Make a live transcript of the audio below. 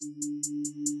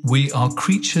We are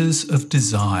creatures of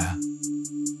desire.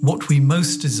 What we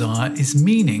most desire is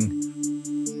meaning.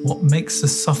 What makes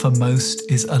us suffer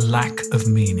most is a lack of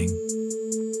meaning.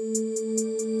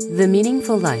 The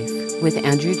Meaningful Life with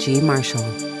Andrew G. Marshall.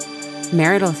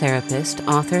 Marital therapist,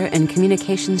 author, and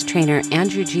communications trainer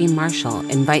Andrew G. Marshall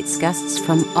invites guests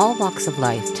from all walks of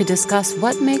life to discuss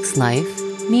what makes life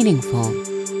meaningful.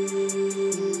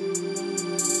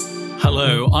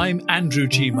 Hello, I'm Andrew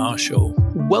G. Marshall.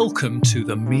 Welcome to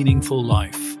The Meaningful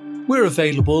Life. We're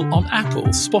available on Apple,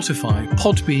 Spotify,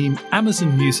 Podbean,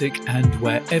 Amazon Music, and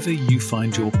wherever you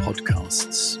find your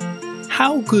podcasts.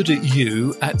 How good are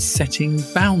you at setting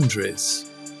boundaries?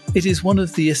 It is one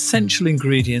of the essential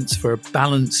ingredients for a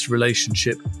balanced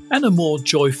relationship and a more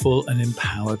joyful and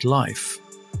empowered life.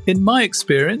 In my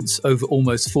experience, over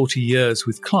almost 40 years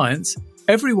with clients,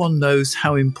 everyone knows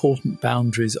how important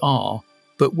boundaries are.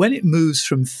 But when it moves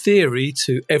from theory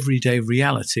to everyday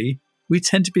reality, we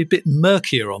tend to be a bit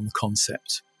murkier on the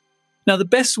concept. Now, the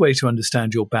best way to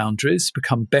understand your boundaries,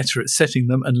 become better at setting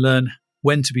them, and learn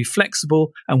when to be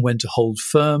flexible and when to hold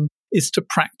firm is to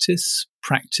practice,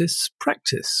 practice,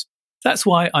 practice. That's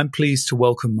why I'm pleased to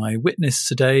welcome my witness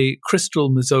today,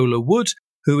 Krystal Mazzola Wood,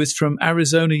 who is from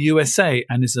Arizona, USA,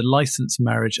 and is a licensed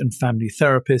marriage and family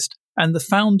therapist and the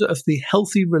founder of the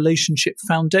Healthy Relationship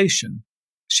Foundation.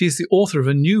 She is the author of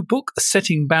a new book,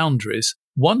 Setting Boundaries,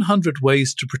 100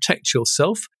 Ways to Protect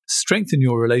Yourself, Strengthen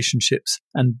Your Relationships,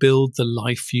 and Build the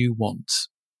Life You Want.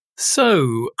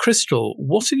 So, Krystal,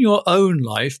 what in your own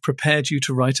life prepared you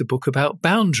to write a book about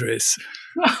boundaries?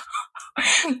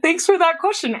 Thanks for that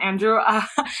question, Andrew.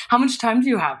 How much time do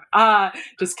you have?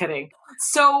 Just kidding.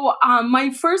 So my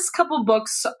first couple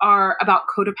books are about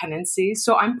codependency.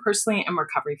 So I'm personally in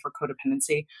recovery for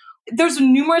codependency. There's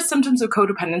numerous symptoms of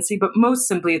codependency, but most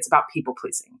simply it's about people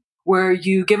pleasing, where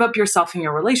you give up yourself in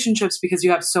your relationships because you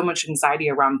have so much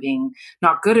anxiety around being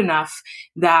not good enough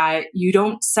that you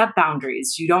don't set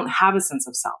boundaries. You don't have a sense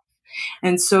of self.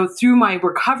 And so through my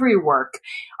recovery work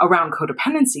around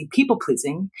codependency, people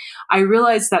pleasing, I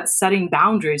realized that setting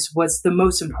boundaries was the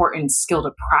most important skill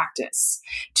to practice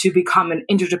to become an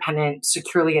interdependent,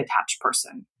 securely attached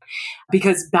person.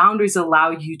 Because boundaries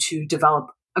allow you to develop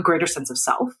a greater sense of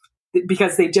self,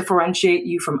 because they differentiate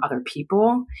you from other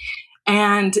people.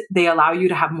 And they allow you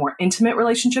to have more intimate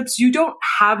relationships. You don't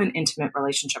have an intimate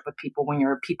relationship with people when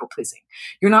you're people pleasing.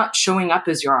 You're not showing up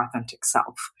as your authentic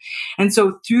self. And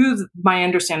so through my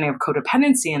understanding of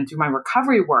codependency and through my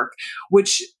recovery work,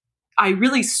 which I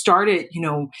really started,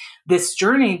 this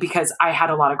journey because I had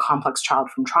a lot of complex trauma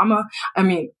from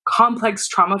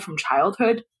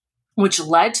childhood, which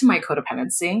led to my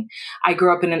codependency. I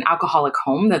grew up in an alcoholic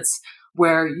home that's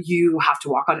where you have to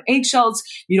walk on eggshells.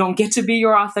 You don't get to be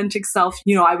your authentic self.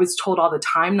 I was told all the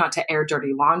time not to air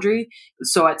dirty laundry.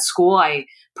 So at school, I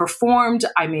performed.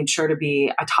 I made sure to be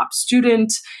a top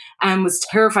student and was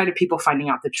terrified of people finding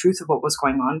out the truth of what was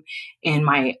going on in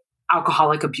my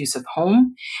alcoholic abusive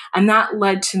home. And that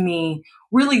led to me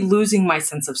really losing my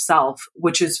sense of self,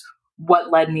 which is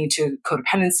what led me to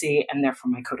codependency and therefore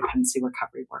my codependency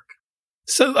recovery work.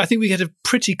 So I think we get a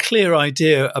pretty clear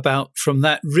idea about from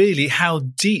that really how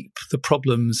deep the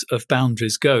problems of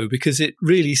boundaries go, because it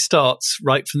really starts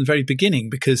right from the very beginning.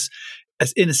 Because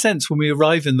as in a sense, when we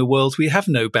arrive in the world, we have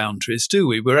no boundaries, do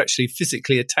we? We're actually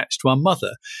physically attached to our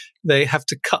mother. They have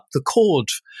to cut the cord.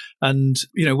 And,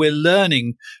 we're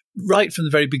learning right from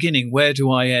the very beginning, where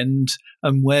do I end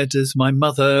and where does my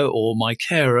mother or my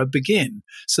carer begin?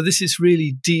 So this is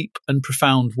really deep and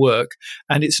profound work.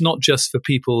 And it's not just for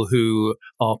people who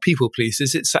are people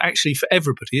pleasers. It's actually for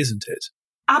everybody, isn't it?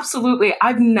 Absolutely.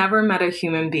 I've never met a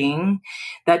human being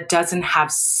that doesn't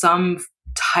have some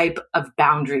type of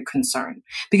boundary concern,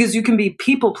 because you can be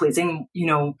people pleasing,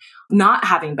 not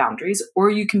having boundaries, or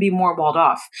you can be more walled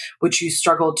off, which you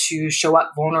struggle to show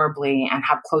up vulnerably and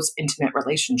have close, intimate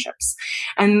relationships.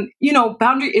 And,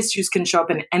 boundary issues can show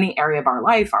up in any area of our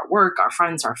life, our work, our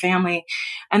friends, our family.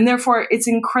 And therefore it's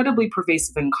incredibly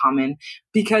pervasive and common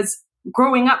because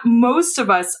growing up, most of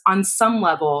us on some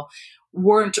level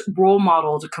weren't role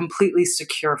modeled completely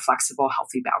secure, flexible,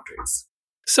 healthy boundaries.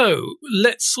 So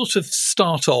let's sort of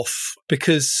start off,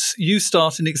 because you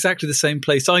start in exactly the same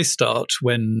place I start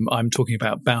when I'm talking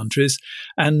about boundaries,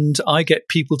 and I get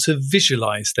people to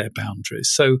visualize their boundaries.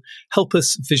 So help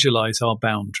us visualize our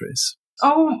boundaries.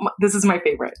 Oh, this is my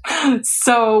favorite.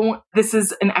 So this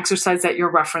is an exercise that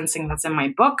you're referencing that's in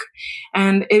my book.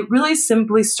 And it really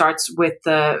simply starts with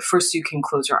first you can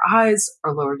close your eyes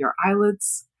or lower your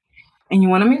eyelids. And you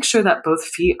want to make sure that both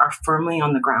feet are firmly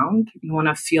on the ground. You want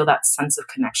to feel that sense of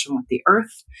connection with the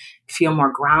earth, feel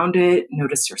more grounded,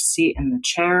 notice your seat in the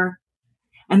chair.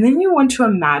 And then you want to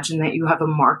imagine that you have a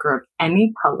marker of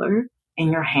any color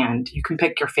in your hand. You can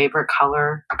pick your favorite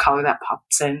color, a color that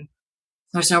pops in.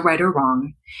 There's no right or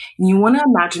wrong. And you want to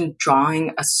imagine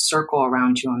drawing a circle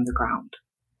around you on the ground.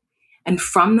 And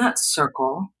from that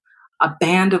circle, a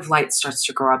band of light starts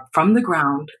to grow up from the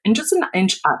ground and just an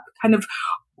inch up, kind of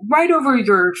right over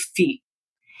your feet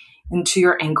into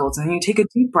your ankles. And you take a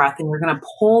deep breath and you're going to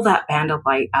pull that band of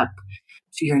light up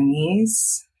to your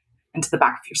knees and to the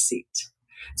back of your seat.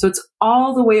 So it's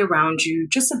all the way around you,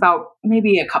 just about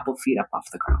maybe a couple feet up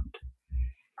off the ground.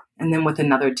 And then with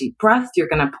another deep breath, you're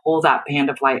going to pull that band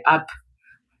of light up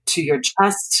to your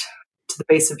chest, to the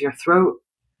base of your throat,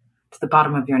 to the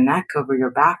bottom of your neck, over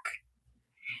your back.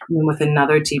 And then with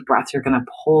another deep breath, you're going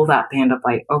to pull that band of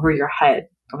light over your head,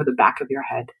 over the back of your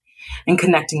head, and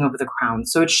connecting over the crown.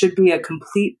 So it should be a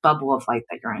complete bubble of light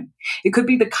that you're in. It could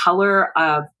be the color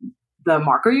of the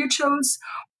marker you chose,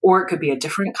 or it could be a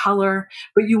different color,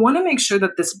 but you want to make sure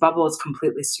that this bubble is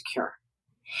completely secure.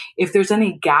 If there's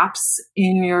any gaps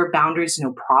in your boundaries,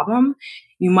 no problem.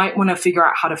 You might want to figure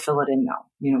out how to fill it in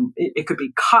now. It could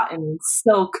be cotton,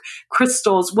 silk,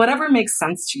 crystals, whatever makes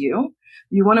sense to you.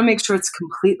 You want to make sure it's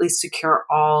completely secure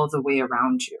all the way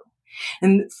around you.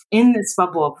 And in this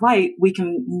bubble of light, we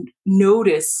can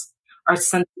notice our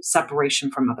sense of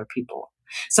separation from other people.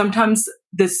 Sometimes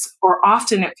or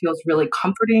often it feels really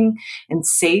comforting and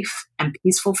safe and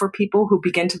peaceful for people who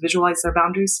begin to visualize their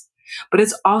boundaries. But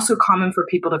it's also common for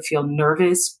people to feel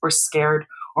nervous or scared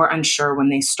or unsure when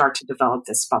they start to develop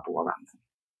this bubble around them.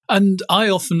 And I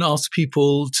often ask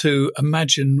people to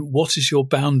imagine, what is your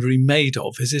boundary made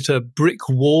of? Is it a brick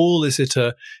wall? Is it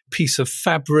a piece of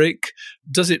fabric?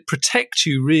 Does it protect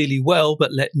you really well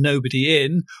but let nobody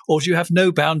in? Or do you have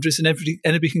no boundaries and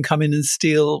anybody can come in and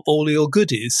steal all your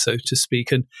goodies, so to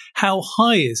speak? And how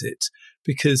high is it?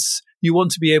 Because you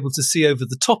want to be able to see over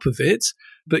the top of it,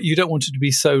 but you don't want it to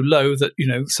be so low that,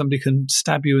 somebody can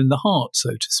stab you in the heart,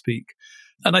 so to speak.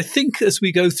 And I think as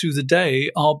we go through the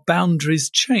day, our boundaries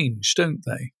change, don't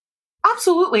they?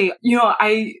 Absolutely.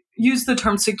 I use the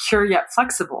term secure yet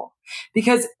flexible,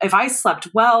 because if I slept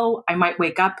well, I might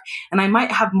wake up and I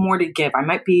might have more to give. I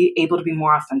might be able to be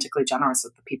more authentically generous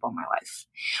with the people in my life.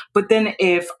 But then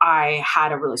if I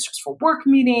had a really stressful work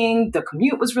meeting, the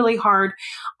commute was really hard,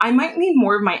 I might need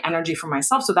more of my energy for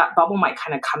myself. So that bubble might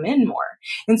kind of come in more.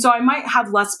 And so I might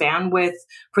have less bandwidth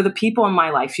for the people in my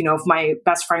life. If my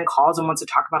best friend calls and wants to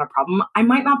talk about a problem, I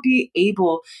might not be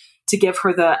able to give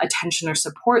her the attention or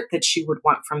support that she would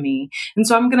want from me. And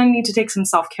so I'm going to need to take some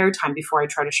self-care time before I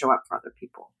try to show up for other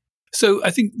people. So I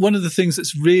think one of the things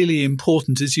that's really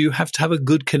important is you have to have a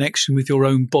good connection with your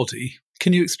own body.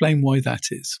 Can you explain why that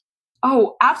is?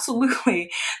 Oh, absolutely.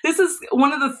 This is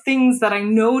one of the things that I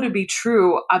know to be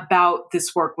true about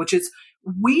this work, which is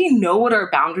we know what our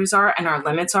boundaries are and our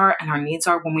limits are and our needs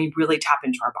are when we really tap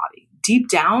into our body. Deep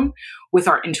down, with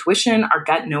our intuition, our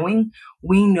gut knowing,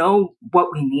 we know what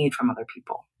we need from other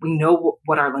people. We know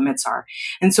what our limits are.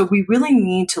 And so we really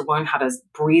need to learn how to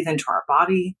breathe into our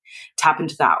body, tap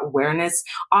into that awareness.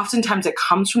 Oftentimes it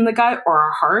comes from the gut or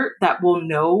our heart that will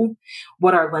know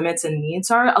what our limits and needs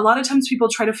are. A lot of times people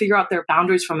try to figure out their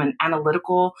boundaries from an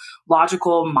analytical,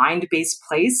 logical, mind-based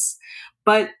place,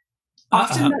 but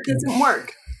often that doesn't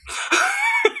work.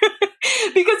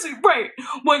 Because, right,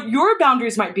 what your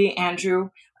boundaries might be, Andrew,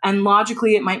 and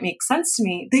logically it might make sense to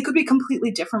me, they could be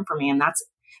completely different for me. And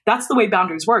that's the way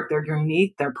boundaries work. They're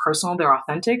unique, they're personal, they're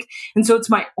authentic. And so it's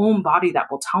my own body that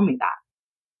will tell me that.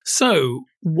 So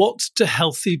what do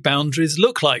healthy boundaries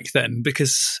look like then?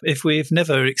 Because if we've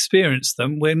never experienced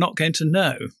them, we're not going to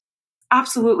know.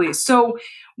 Absolutely. So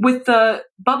with the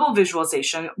bubble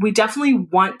visualization, we definitely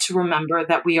want to remember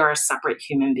that we are a separate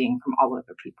human being from all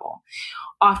other people.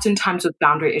 Oftentimes with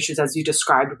boundary issues, as you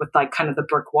described with like kind of the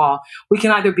brick wall, we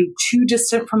can either be too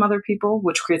distant from other people,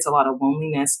 which creates a lot of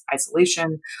loneliness,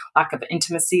 isolation, lack of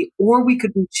intimacy, or we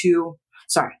could be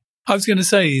I was going to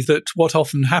say that what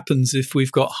often happens if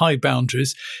we've got high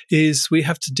boundaries is we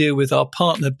have to deal with our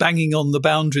partner banging on the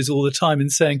boundaries all the time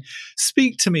and saying,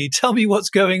 speak to me, tell me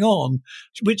what's going on,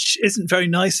 which isn't very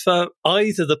nice for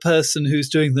either the person who's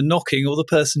doing the knocking or the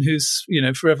person who's,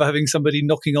 forever having somebody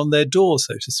knocking on their door,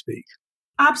 so to speak.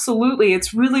 Absolutely.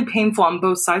 It's really painful on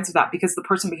both sides of that because the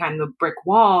person behind the brick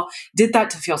wall did that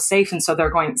to feel safe. And so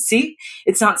they're going, see,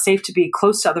 it's not safe to be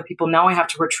close to other people. Now I have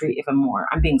to retreat even more.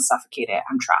 I'm being suffocated.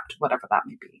 I'm trapped, whatever that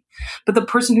may be. But the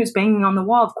person who's banging on the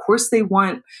wall, of course, they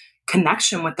want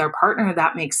connection with their partner.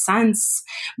 That makes sense.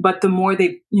 But the more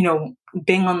they,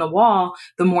 bang on the wall,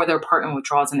 the more their partner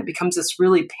withdraws. And it becomes this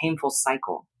really painful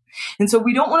cycle. And so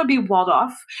we don't want to be walled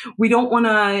off. We don't want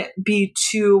to be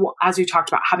too, as we talked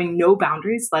about, having no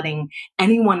boundaries, letting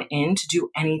anyone in to do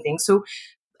anything. So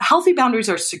healthy boundaries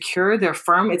are secure, they're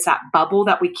firm. It's that bubble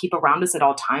that we keep around us at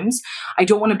all times. I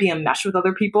don't want to be in mesh with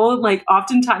other people. Like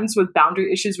oftentimes with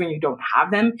boundary issues, when you don't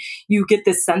have them, you get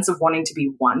this sense of wanting to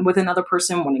be one with another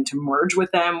person, wanting to merge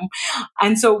with them.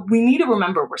 And so we need to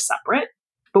remember we're separate,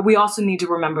 but we also need to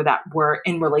remember that we're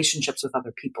in relationships with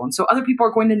other people. And so other people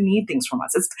are going to need things from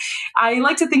us. I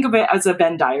like to think of it as a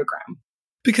Venn diagram.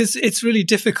 Because it's really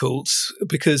difficult,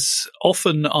 because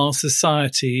often our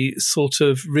society sort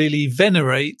of really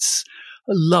venerates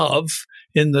love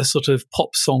in the sort of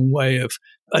pop song way of,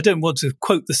 I don't want to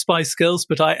quote the Spice Girls,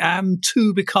 but I am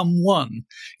two become one.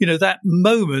 You know, that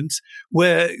moment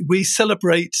where we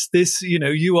celebrate this, you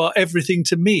know, you are everything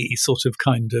to me sort of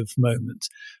kind of moment.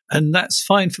 And that's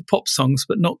fine for pop songs,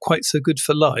 but not quite so good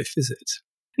for life, is it?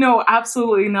 No,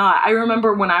 absolutely not. I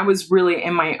remember when I was really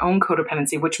in my own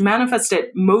codependency, which manifested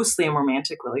mostly in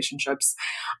romantic relationships,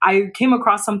 I came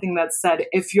across something that said,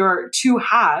 if you're two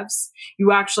halves,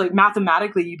 you actually,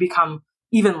 mathematically, you become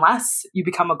even less, you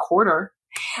become a quarter.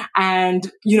 And,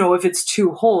 you know, if it's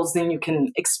two wholes, then you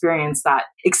can experience that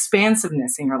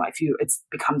expansiveness in your life. It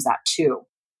becomes that too.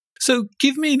 So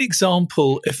give me an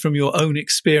example from your own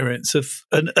experience of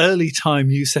an early time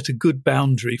you set a good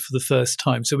boundary for the first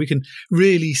time, so we can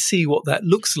really see what that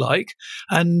looks like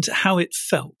and how it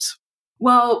felt.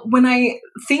 Well, when I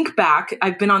think back,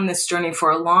 I've been on this journey for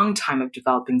a long time of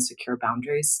developing secure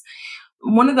boundaries.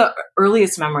 One of the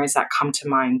earliest memories that come to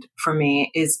mind for me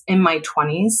is in my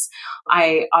 20s.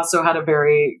 I also had a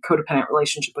very codependent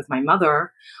relationship with my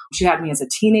mother. She had me as a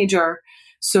teenager.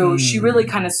 So she really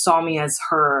kind of saw me as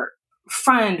her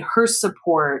friend, her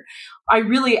support. I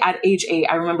really, at age 8,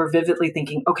 I remember vividly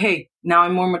thinking, okay, now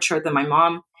I'm more mature than my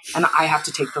mom and I have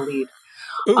to take the lead.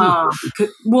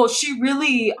 Well, she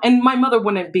really, and my mother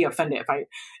wouldn't be offended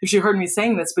if she heard me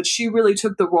saying this, but she really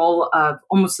took the role of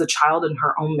almost the child in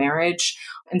her own marriage.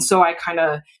 And so I kind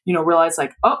of, realized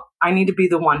like, oh, I need to be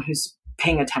the one who's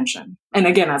paying attention. And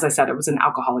again, as I said, it was an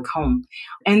alcoholic home.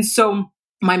 And so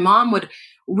my mom would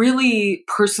really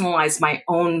personalize my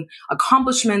own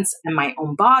accomplishments and my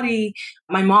own body.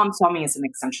 My mom saw me as an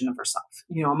extension of herself.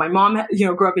 My mom,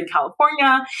 grew up in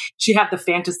California. She had the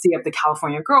fantasy of the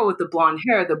California girl with the blonde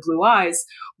hair, the blue eyes,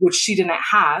 which she didn't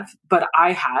have, but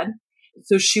I had.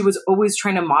 So she was always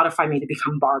trying to modify me to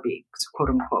become Barbie, quote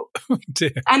unquote. Oh,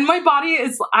 dear. And my body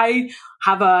I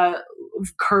have a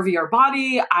curvier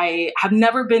body. I have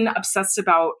never been obsessed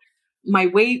about my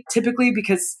weight typically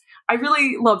because I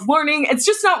really love learning. It's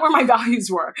just not where my values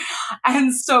were.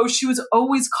 And so she was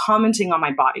always commenting on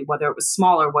my body, whether it was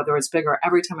smaller, whether it was bigger,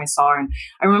 every time I saw her. And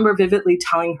I remember vividly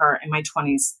telling her in my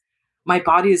 20s, my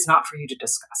body is not for you to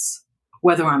discuss.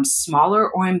 Whether I'm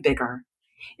smaller or I'm bigger,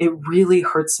 it really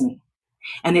hurts me.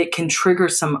 And it can trigger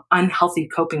some unhealthy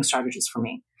coping strategies for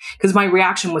me. Because my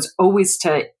reaction was always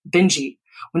to binge eat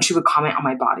when she would comment on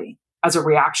my body as a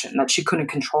reaction that she couldn't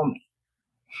control me.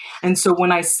 And so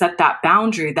when I set that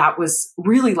boundary, that was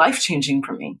really life-changing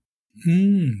for me.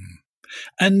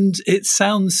 And it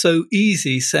sounds so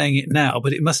easy saying it now,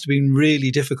 but it must have been really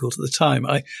difficult at the time.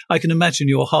 I can imagine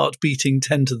your heart beating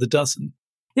 10 to the dozen.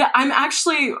 Yeah, I'm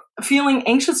actually feeling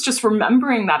anxious just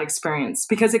remembering that experience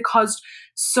because it caused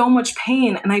so much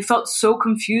pain and I felt so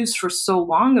confused for so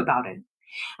long about it.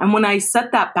 And when I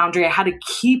set that boundary, I had to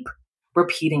keep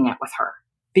repeating it with her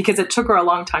because it took her a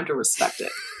long time to respect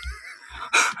it.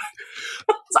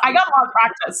 So I got a lot of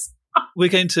practice. We're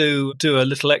going to do a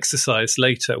little exercise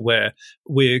later where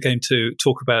we're going to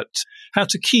talk about how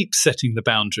to keep setting the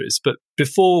boundaries. But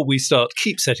before we start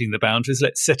keep setting the boundaries,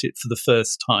 let's set it for the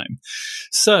first time.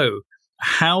 So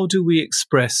how do we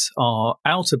express our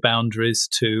outer boundaries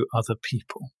to other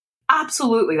people?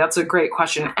 Absolutely. That's a great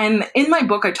question. And in my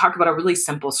book, I talk about a really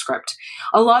simple script.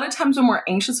 A lot of times when we're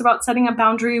anxious about setting a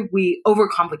boundary, we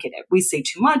overcomplicate it. We say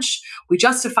too much, we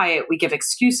justify it, we give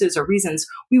excuses or reasons.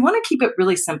 We want to keep it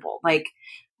really simple, like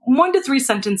 1 to 3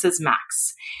 sentences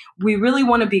max. We really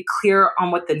want to be clear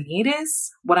on what the need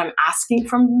is, what I'm asking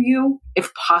from you.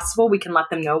 If possible, we can let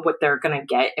them know what they're going to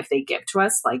get if they give to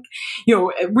us. Like,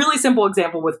 a really simple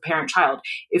example with parent-child.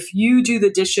 If you do the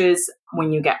dishes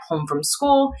when you get home from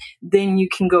school, then you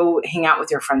can go hang out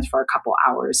with your friends for a couple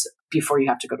hours before you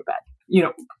have to go to bed.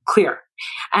 Clear.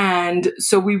 And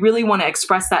so we really want to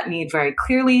express that need very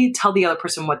clearly, tell the other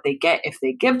person what they get if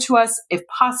they give to us, if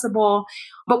possible.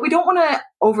 But we don't want to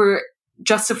over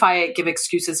justify it, give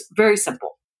excuses. Very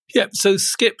simple. Yeah, so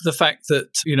skip the fact that,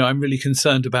 I'm really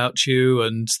concerned about you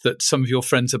and that some of your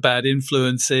friends are bad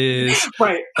influences.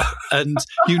 Right. And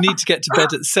you need to get to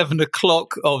bed at 7:00,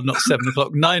 or not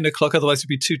 7:00, 9:00, otherwise you'd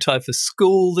be too tired for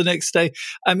school the next day.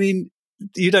 I mean,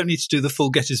 you don't need to do the full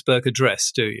Gettysburg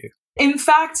Address, do you? In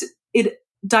fact, it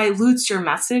dilutes your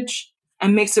message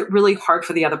and makes it really hard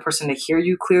for the other person to hear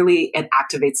you clearly. It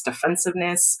activates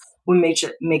defensiveness, which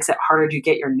makes it harder to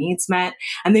get your needs met.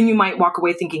 And then you might walk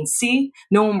away thinking, see,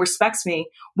 no one respects me,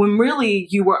 when really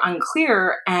you were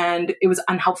unclear and it was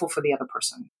unhelpful for the other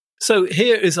person. So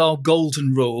here is our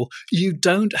golden rule. You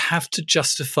don't have to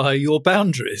justify your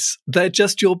boundaries. They're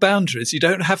just your boundaries. You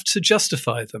don't have to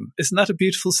justify them. Isn't that a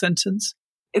beautiful sentence?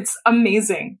 It's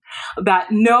amazing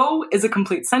that no is a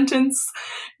complete sentence,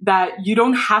 that you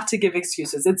don't have to give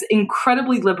excuses. It's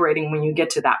incredibly liberating when you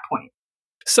get to that point.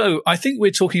 So I think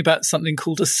we're talking about something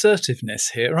called assertiveness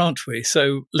here, aren't we?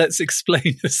 So let's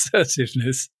explain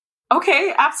assertiveness.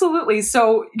 Okay, absolutely.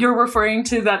 So you're referring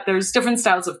to that there's different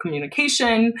styles of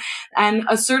communication, and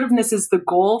assertiveness is the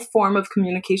goal form of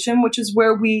communication, which is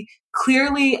where we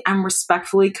clearly and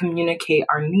respectfully communicate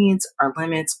our needs, our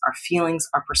limits, our feelings,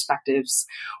 our perspectives,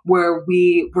 where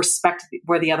we respect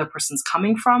where the other person's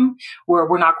coming from, where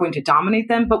we're not going to dominate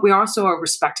them, but we also are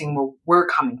respecting where we're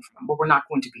coming from, where we're not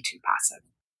going to be too passive.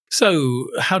 So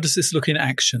how does this look in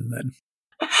action then?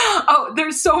 Oh,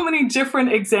 there's so many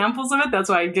different examples of it. That's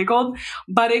why I giggled.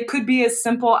 But it could be as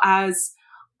simple as,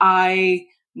 I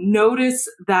notice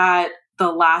that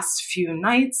the last few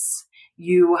nights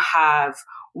you have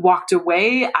walked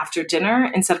away after dinner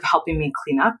instead of helping me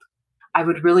clean up. I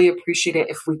would really appreciate it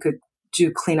if we could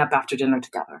do cleanup after dinner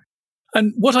together.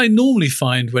 And what I normally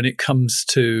find when it comes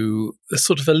to a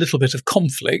sort of a little bit of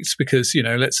conflict, because,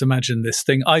 let's imagine this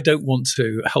thing, I don't want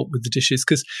to help with the dishes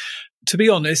because, to be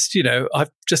honest, I've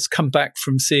just come back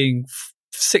from seeing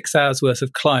 6 hours worth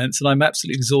of clients and I'm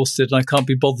absolutely exhausted and I can't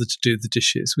be bothered to do the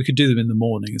dishes. We could do them in the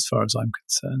morning as far as I'm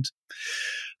concerned.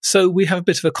 So we have a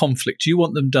bit of a conflict. You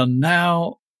want them done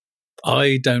now?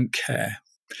 I don't care.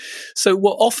 So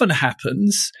what often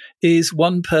happens is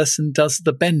one person does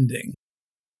the bending.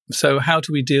 So how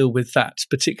do we deal with that,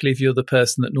 particularly if you're the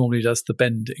person that normally does the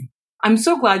bending? I'm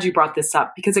so glad you brought this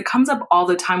up because it comes up all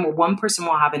the time where one person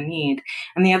will have a need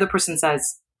and the other person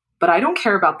says, but I don't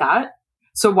care about that.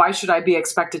 So why should I be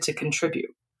expected to contribute?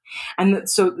 And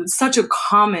so it's such a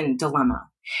common dilemma.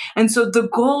 And so the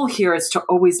goal here is to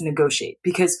always negotiate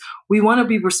because we want to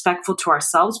be respectful to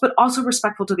ourselves, but also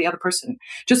respectful to the other person.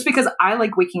 Just because I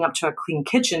like waking up to a clean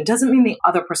kitchen doesn't mean the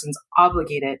other person's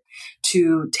obligated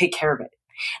to take care of it.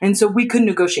 And so we could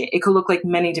negotiate. It could look like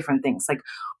many different things. Like,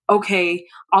 okay,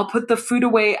 I'll put the food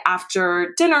away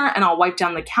after dinner and I'll wipe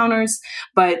down the counters,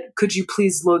 but could you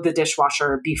please load the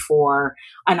dishwasher before,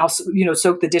 and I'll,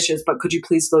 soak the dishes, but could you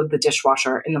please load the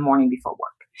dishwasher in the morning before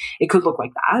work? It could look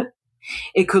like that.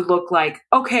 It could look like,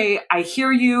 okay, I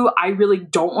hear you. I really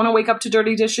don't want to wake up to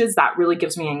dirty dishes. That really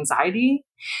gives me anxiety.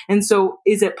 And so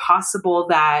is it possible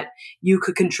that you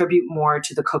could contribute more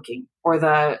to the cooking or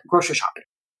the grocery shopping?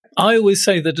 I always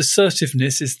say that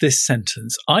assertiveness is this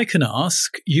sentence. I can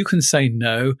ask, you can say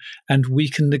no, and we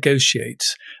can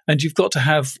negotiate. And you've got to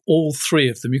have all three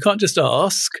of them. You can't just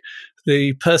ask.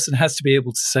 The person has to be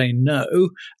able to say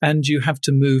no, and you have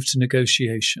to move to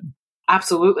negotiation.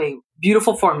 Absolutely.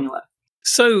 Beautiful formula.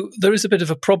 So there is a bit of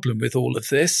a problem with all of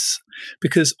this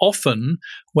because often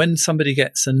when somebody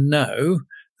gets a no,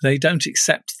 they don't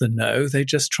accept the no. They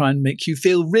just try and make you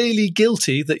feel really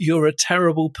guilty that you're a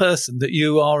terrible person, that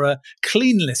you are a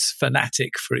cleanliness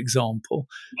fanatic, for example,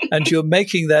 and you're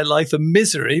making their life a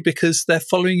misery because they're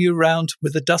following you around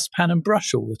with a dustpan and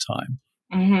brush all the time.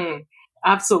 Mm-hmm.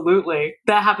 Absolutely.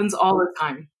 That happens all the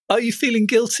time. Are you feeling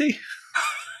guilty?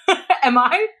 Am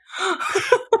I?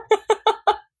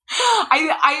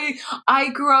 I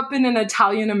grew up in an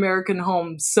Italian-American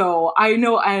home, so I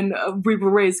know, and we were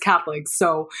raised Catholic,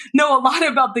 so know a lot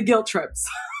about the guilt trips.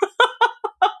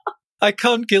 I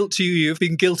can't guilt you. You've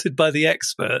been guilted by the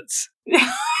experts.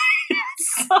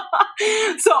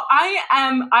 So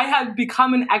I have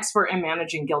become an expert in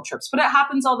managing guilt trips, but it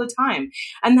happens all the time.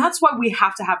 And that's why we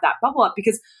have to have that bubble up,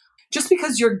 because just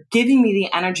because you're giving me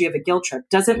the energy of a guilt trip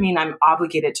doesn't mean I'm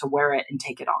obligated to wear it and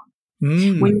take it on.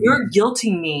 When you're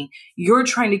guilting me, you're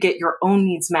trying to get your own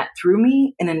needs met through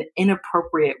me in an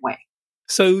inappropriate way.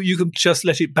 So you can just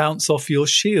let it bounce off your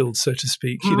shield, so to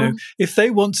speak. Mm-hmm. If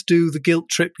they want to do the guilt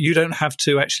trip, you don't have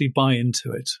to actually buy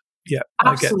into it. Yeah,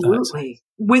 absolutely. I get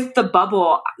that. With the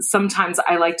bubble, sometimes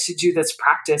I like to do this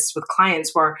practice with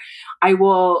clients where I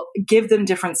will give them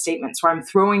different statements where I'm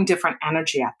throwing different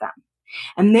energy at them.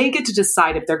 And they get to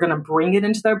decide if they're going to bring it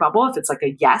into their bubble. If it's like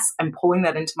a yes, I'm pulling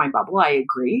that into my bubble, I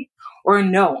agree. Or a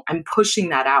no, I'm pushing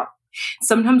that out.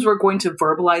 Sometimes we're going to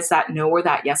verbalize that no or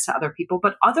that yes to other people,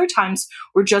 but other times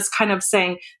we're just kind of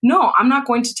saying, no, I'm not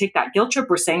going to take that guilt trip.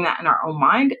 We're saying that in our own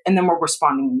mind, and then we're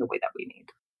responding in the way that we need.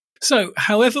 So,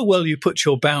 however well you put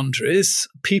your boundaries,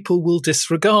 people will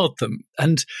disregard them.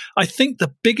 And I think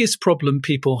the biggest problem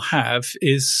people have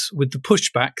is with the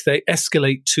pushback, they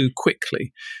escalate too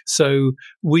quickly. So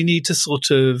we need to sort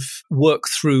of work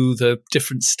through the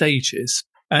different stages.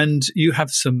 And you have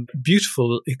some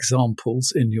beautiful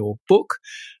examples in your book.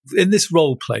 In this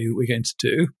role play that we're going to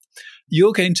do,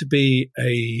 you're going to be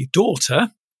a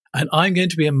daughter, and I'm going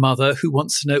to be a mother who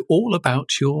wants to know all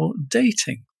about your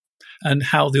dating and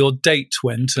how your date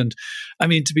went. And I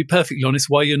mean, to be perfectly honest,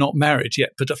 why you're not married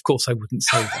yet. But of course, I wouldn't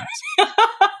say that.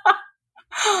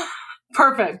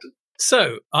 Perfect.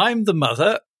 So I'm the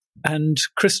mother and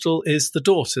Krystal is the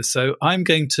daughter. So I'm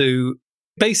going to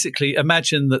basically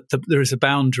imagine that there is a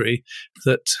boundary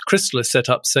that Krystal has set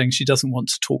up saying she doesn't want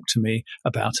to talk to me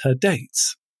about her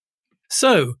dates.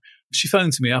 So she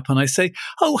phones me up and I say,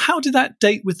 oh, how did that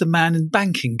date with the man in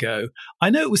banking go? I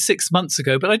know it was 6 months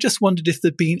ago, but I just wondered if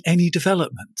there'd been any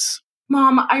developments.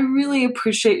 Mom, I really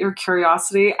appreciate your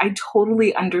curiosity. I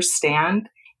totally understand.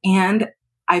 And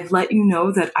I've let you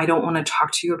know that I don't want to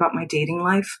talk to you about my dating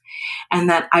life, and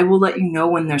that I will let you know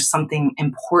when there's something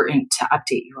important to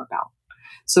update you about.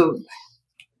 So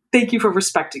thank you for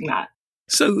respecting that.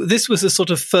 So this was a sort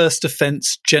of first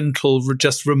offence, gentle,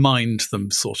 just remind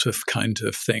them sort of kind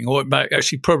of thing. Or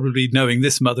actually probably knowing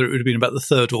this mother, it would have been about the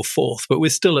third or fourth, but we're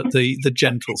still at the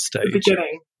gentle stage. The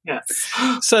beginning, yes.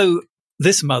 So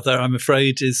this mother, I'm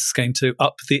afraid, is going to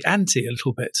up the ante a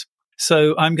little bit.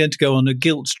 So I'm going to go on a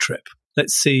guilt trip.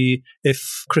 Let's see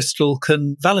if Krystal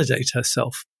can validate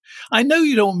herself. I know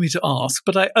you don't want me to ask,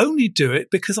 but I only do it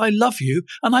because I love you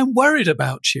and I'm worried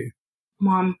about you.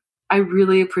 Mom, I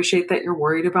really appreciate that you're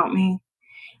worried about me,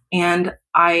 and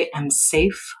I am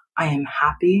safe. I am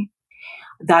happy.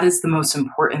 That is the most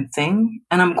important thing.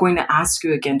 And I'm going to ask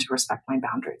you again to respect my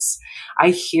boundaries.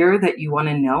 I hear that you want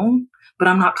to know, but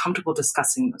I'm not comfortable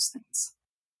discussing those things.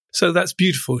 So that's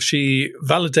beautiful. She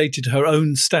validated her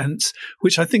own stance,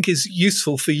 which I think is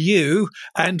useful for you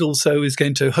and also is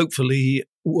going to hopefully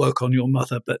work on your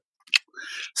mother. But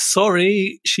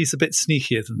sorry, she's a bit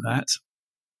sneakier than that.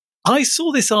 I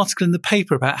saw this article in the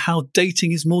paper about how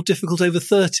dating is more difficult over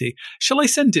 30. Shall I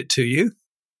send it to you?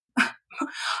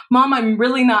 Mom, I'm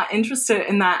really not interested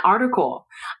in that article.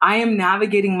 I am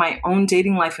navigating my own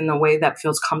dating life in the way that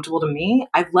feels comfortable to me.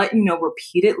 I've let you know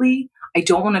repeatedly, I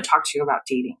don't want to talk to you about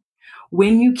dating.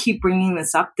 When you keep bringing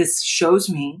this up, this shows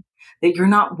me that you're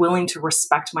not willing to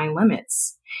respect my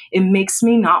limits. It makes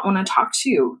me not want to talk to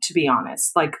you, to be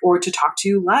honest, or to talk to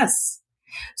you less.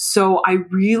 So I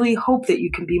really hope that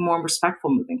you can be more respectful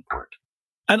moving forward.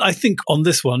 And I think on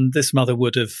this one, this mother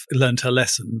would have learned her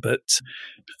lesson, but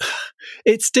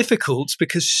it's difficult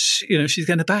because, she's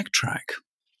going to backtrack.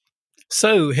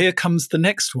 So here comes the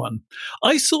next one.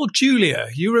 I saw Julia.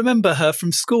 You remember her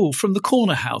from school, from the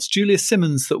corner house, Julia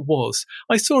Simmons that was.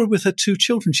 I saw her with her 2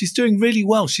 children. She's doing really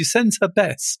well. She sends her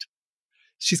best.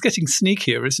 She's getting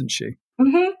sneakier, isn't she?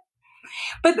 Mm-hmm.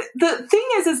 But the thing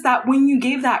is that when you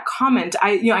gave that comment,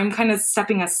 I'm kind of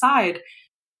stepping aside.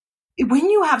 When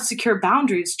you have secure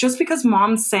boundaries, just because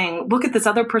mom's saying, look at this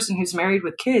other person who's married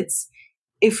with kids,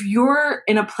 if you're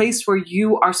in a place where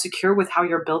you are secure with how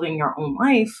you're building your own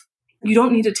life, you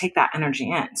don't need to take that energy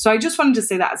in. So I just wanted to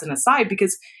say that as an aside,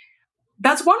 because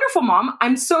that's wonderful, Mom.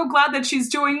 I'm so glad that she's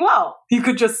doing well. You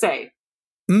could just say.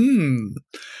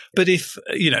 But if,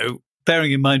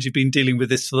 bearing in mind you've been dealing with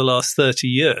this for the last 30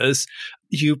 years,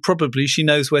 she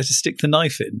knows where to stick the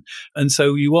knife in. And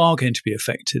so you are going to be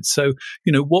affected. So,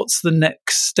 what's the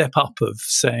next step up of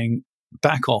saying,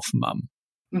 back off, Mum?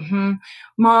 Mm-hmm.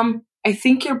 Mom, I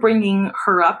think you're bringing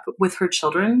her up with her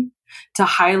children to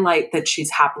highlight that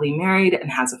she's happily married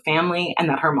and has a family and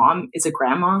that her mom is a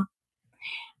grandma.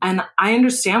 And I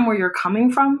understand where you're coming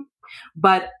from,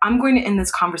 but I'm going to end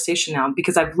this conversation now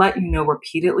because I've let you know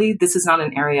repeatedly this is not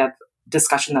an area of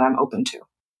discussion that I'm open to.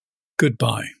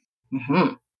 Goodbye.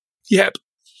 Mm-hmm. Yep.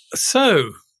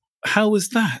 So, how was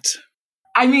that?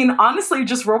 I mean, honestly,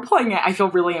 just role-playing it, I feel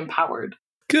really empowered.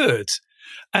 Good.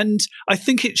 And I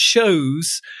think it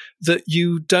shows that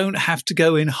you don't have to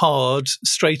go in hard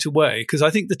straight away, because I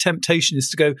think the temptation is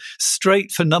to go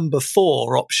straight for number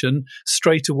 4 option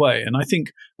straight away. And I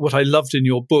think what I loved in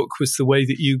your book was the way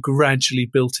that you gradually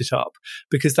built it up,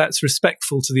 because that's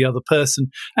respectful to the other person.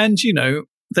 And,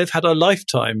 they've had a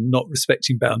lifetime not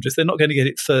respecting boundaries. They're not going to get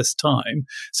it first time.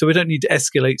 So we don't need to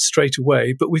escalate straight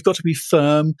away, but we've got to be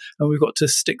firm and we've got to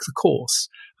stick the course.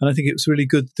 And I think it was really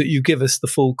good that you give us the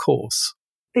full course.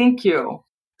 Thank you.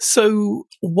 So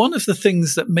one of the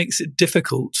things that makes it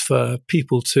difficult for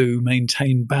people to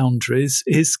maintain boundaries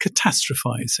is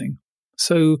catastrophizing.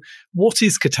 So what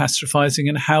is catastrophizing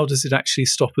and how does it actually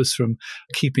stop us from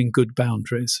keeping good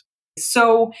boundaries?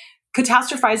 So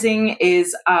catastrophizing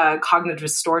is a cognitive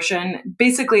distortion,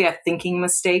 basically a thinking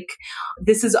mistake.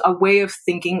 This is a way of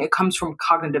thinking. It comes from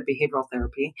cognitive behavioral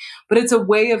therapy, but it's a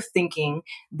way of thinking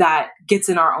that gets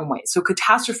in our own way. So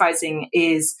catastrophizing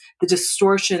is the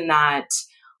distortion that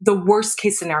the worst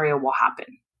case scenario will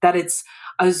happen, that it's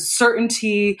a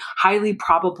certainty, highly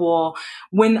probable,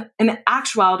 when in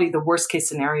actuality, the worst case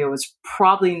scenario is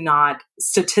probably not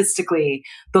statistically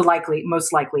the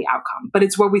most likely outcome. But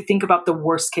it's where we think about the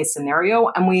worst case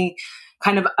scenario and we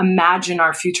kind of imagine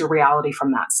our future reality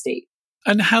from that state.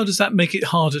 And how does that make it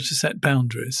harder to set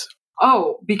boundaries?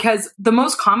 Oh, because the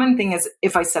most common thing is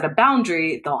if I set a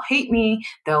boundary, they'll hate me,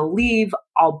 they'll leave,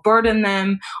 I'll burden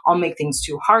them, I'll make things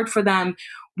too hard for them.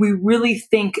 We really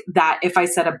think that if I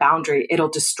set a boundary, it'll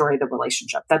destroy the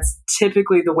relationship. That's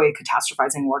typically the way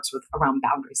catastrophizing works around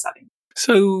boundary setting.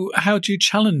 So how do you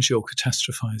challenge your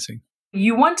catastrophizing?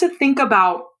 You want to think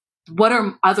about what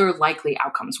are other likely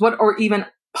outcomes, or even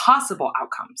possible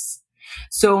outcomes.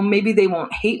 So maybe they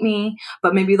won't hate me,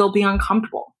 but maybe they'll be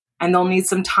uncomfortable and they'll need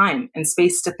some time and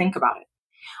space to think about it.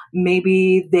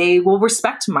 Maybe they will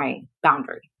respect my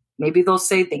boundary. Maybe they'll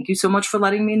say, thank you so much for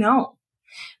letting me know.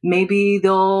 Maybe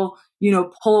they'll,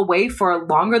 pull away for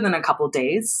longer than a couple of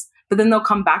days, but then they'll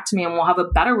come back to me and we'll have a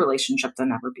better relationship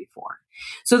than ever before.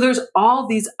 So there's all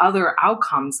these other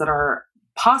outcomes that are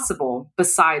possible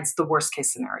besides the worst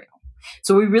case scenario.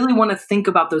 So we really want to think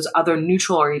about those other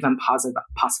neutral or even positive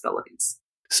possibilities.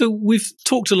 So we've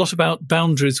talked a lot about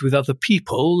boundaries with other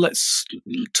people. Let's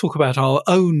talk about our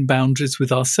own boundaries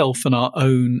with ourselves and our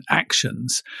own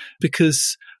actions,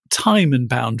 because time and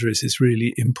boundaries is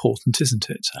really important, isn't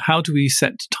it? How do we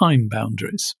set time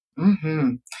boundaries?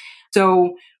 Mm-hmm.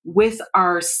 So with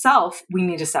ourself, we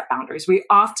need to set boundaries. We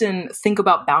often think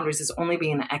about boundaries as only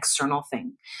being an external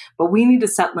thing, but we need to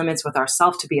set limits with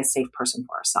ourselves to be a safe person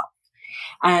for ourselves.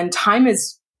 And time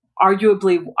is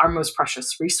arguably our most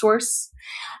precious resource.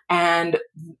 And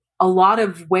a lot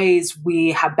of ways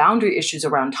we have boundary issues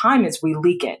around time is we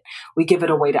leak it. We give it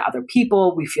away to other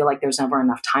people. We feel like there's never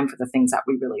enough time for the things that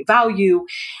we really value.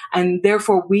 And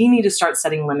therefore, we need to start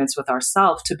setting limits with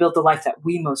ourselves to build the life that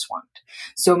we most want.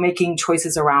 So making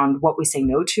choices around what we say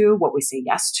no to, what we say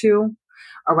yes to,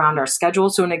 around our schedule.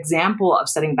 So an example of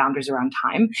setting boundaries around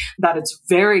time that is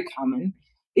very common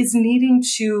is needing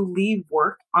to leave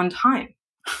work on time.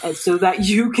 And so that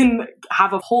you can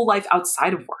have a whole life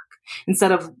outside of work.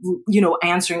 Instead of,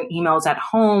 answering emails at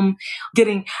home,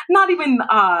 getting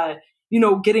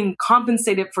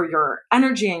compensated for your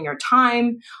energy and your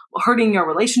time, hurting your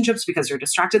relationships because you're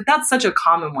distracted. That's such a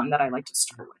common one that I like to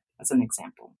start with as an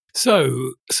example.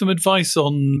 So some advice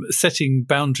on setting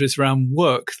boundaries around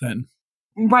work then.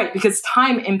 Right, because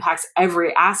time impacts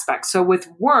every aspect. So with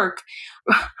work,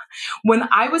 when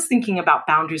I was thinking about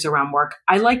boundaries around work,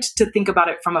 I liked to think about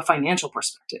it from a financial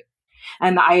perspective.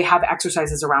 And I have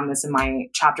exercises around this in my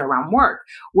chapter around work,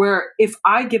 where if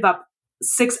I give up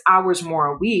 6 hours more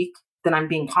a week than I'm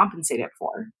being compensated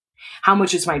for, how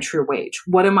much is my true wage?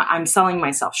 I'm selling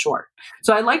myself short.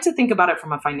 So I like to think about it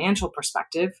from a financial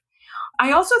perspective.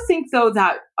 I also think, though,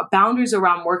 that boundaries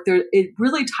around work, it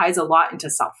really ties a lot into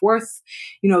self-worth.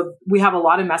 We have a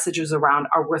lot of messages around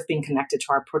our worth being connected to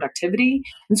our productivity.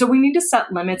 And so we need to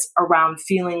set limits around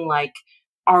feeling like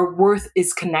our worth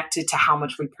is connected to how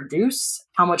much we produce,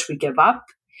 how much we give up,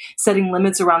 setting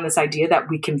limits around this idea that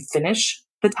we can finish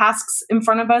the tasks in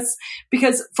front of us.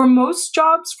 Because for most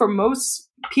jobs, for most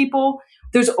people,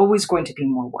 there's always going to be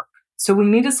more work. So we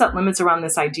need to set limits around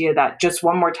this idea that just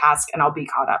one more task and I'll be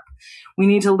caught up. We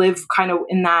need to live kind of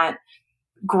in that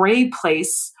gray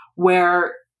place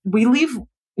where we leave,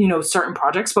 certain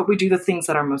projects, but we do the things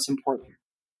that are most important.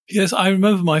 Yes, I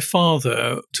remember my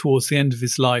father, towards the end of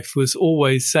his life, was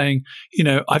always saying,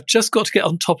 I've just got to get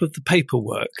on top of the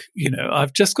paperwork.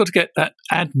 I've just got to get that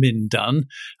admin done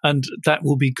and that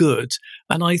will be good.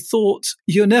 And I thought,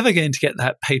 you're never going to get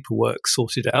that paperwork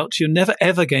sorted out. You're never,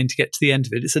 ever going to get to the end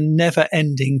of it. It's a never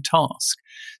ending task.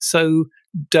 So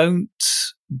don't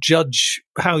judge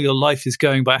how your life is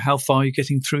going by how far you're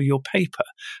getting through your paper.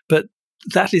 But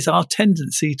that is our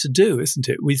tendency to do, isn't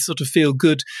it? We sort of feel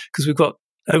good because we've got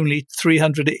only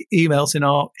 300 emails in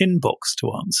our inbox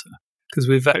to answer because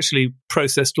we've actually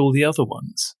processed all the other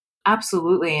ones.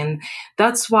 Absolutely. And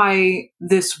that's why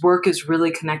this work is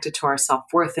really connected to our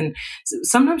self-worth. And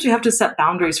sometimes we have to set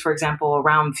boundaries, for example,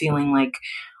 around feeling like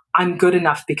I'm good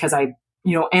enough because I,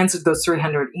 answered those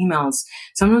 300 emails.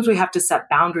 Sometimes we have to set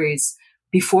boundaries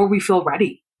before we feel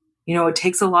ready. It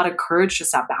takes a lot of courage to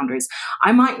set boundaries.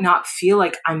 I might not feel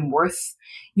like I'm worth,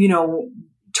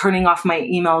 turning off my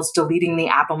emails, deleting the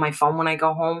app on my phone when I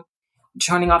go home,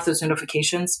 turning off those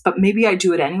notifications, but maybe I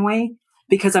do it anyway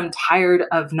because I'm tired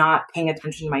of not paying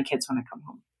attention to my kids when I come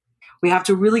home. We have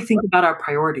to really think about our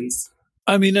priorities.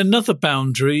 I mean, another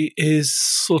boundary is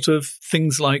sort of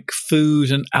things like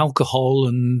food and alcohol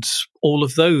and all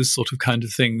of those sort of kind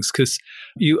of things, because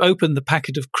you open the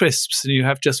packet of crisps and you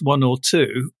have just one or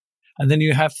two, and then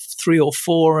you have 3 or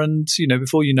 4, and,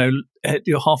 before you know,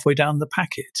 you're halfway down the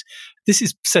packet. This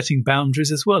is setting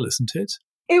boundaries as well, isn't it?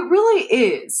 It really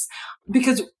is,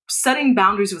 because setting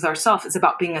boundaries with ourselves is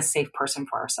about being a safe person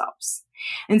for ourselves.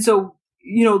 And so,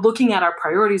 looking at our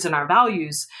priorities and our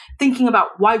values, thinking about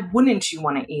why wouldn't you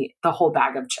want to eat the whole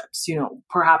bag of chips?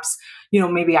 Perhaps,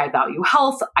 maybe I value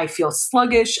health. I feel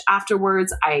sluggish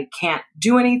afterwards. I can't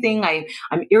do anything.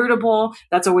 I'm irritable.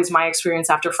 That's always my experience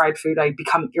after fried food. I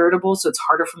become irritable. So it's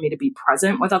harder for me to be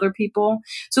present with other people.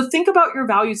 So think about your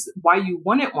values, why you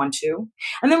wouldn't want to,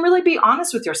 and then really be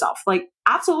honest with yourself. Like,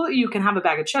 absolutely, you can have a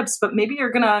bag of chips, but maybe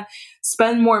you're going to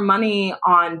spend more money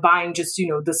on buying just,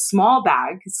 the small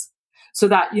bags, so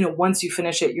that, once you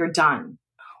finish it, you're done.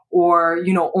 Or,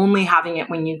 only having it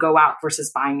when you go out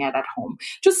versus buying it at home.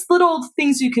 Just little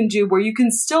things you can do where you can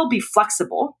still be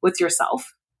flexible with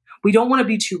yourself. We don't want to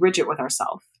be too rigid with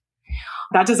ourselves.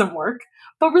 That doesn't work.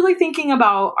 But really thinking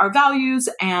about our values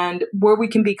and where we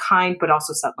can be kind, but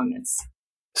also set limits.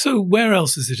 So where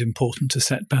else is it important to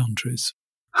set boundaries?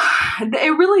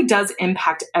 It really does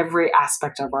impact every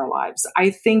aspect of our lives.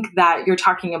 I think that you're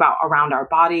talking about around our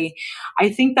body. I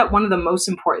think that one of the most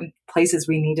important places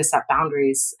we need to set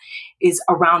boundaries is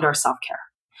around our self-care,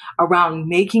 around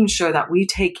making sure that we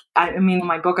take, in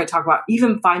my book, I talk about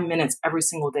even 5 minutes every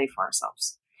single day for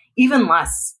ourselves, even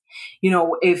less.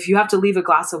 If you have to leave a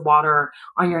glass of water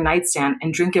on your nightstand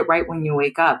and drink it right when you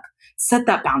wake up, set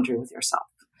that boundary with yourself.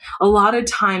 A lot of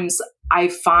times I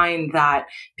find that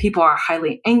people are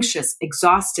highly anxious,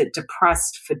 exhausted,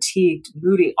 depressed, fatigued,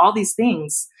 moody, all these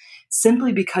things,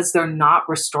 simply because they're not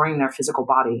restoring their physical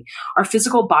body. Our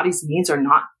physical body's needs are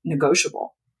not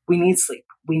negotiable. We need sleep.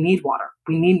 We need water.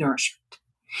 We need nourishment.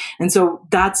 And so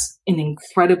that's an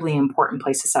incredibly important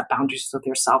place to set boundaries with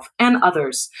yourself and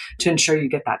others to ensure you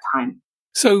get that time.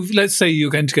 So let's say you're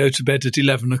going to go to bed at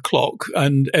 11 o'clock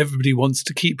and everybody wants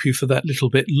to keep you for that little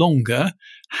bit longer.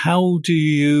 How do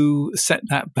you set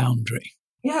that boundary?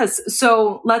 Yes.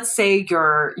 So let's say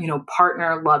your,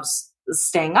 partner loves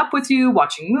staying up with you,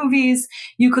 watching movies.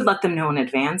 You could let them know in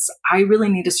advance, I really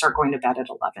need to start going to bed at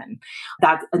 11.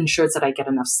 That ensures that I get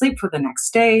enough sleep for the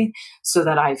next day so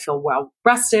that I feel well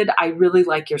rested. I really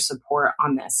like your support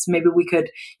on this. Maybe we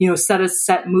could, set a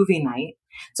set movie night.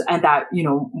 So, and that,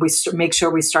 we make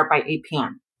sure we start by 8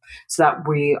 p.m. so that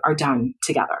we are done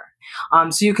together.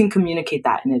 So you can communicate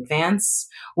that in advance.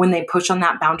 When they push on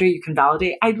that boundary, you can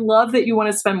validate, I love that you want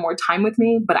to spend more time with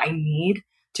me, but I need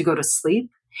to go to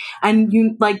sleep. And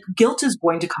guilt is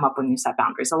going to come up when you set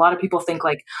boundaries. A lot of people think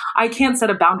I can't set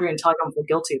a boundary until I don't feel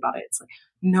guilty about it. It's like,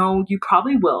 no, you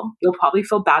probably will. You'll probably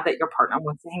feel bad that your partner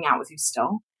wants to hang out with you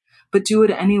still, but do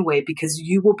it anyway, because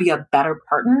you will be a better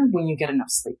partner when you get enough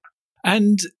sleep.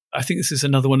 And I think this is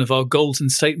another one of our golden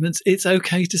statements. It's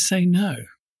okay to say no.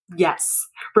 Yes.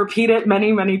 Repeat it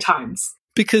many, many times.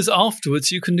 Because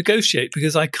afterwards you can negotiate,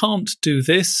 because I can't do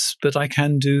this, but I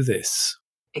can do this.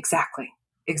 Exactly.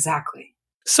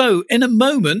 So in a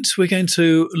moment, we're going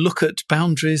to look at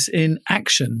boundaries in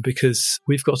action, because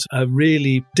we've got a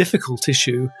really difficult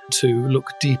issue to look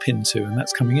deep into, and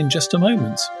that's coming in just a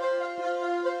moment.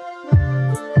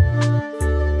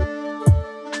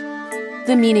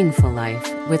 The Meaningful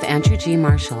Life with Andrew G.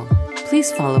 Marshall.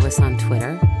 Please follow us on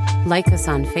Twitter, like us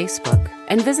on Facebook,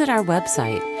 and visit our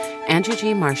website,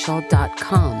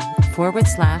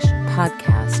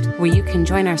 andrewgmarshall.com/podcast, where you can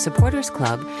join our supporters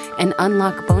club and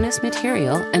unlock bonus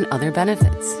material and other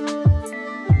benefits.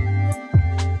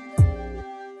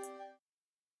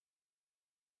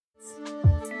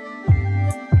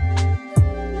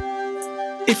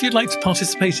 If you'd like to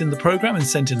participate in the programme and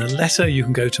send in a letter, you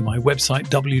can go to my website,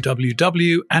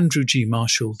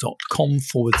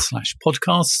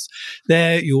 www.andrewgmarshall.com/podcasts.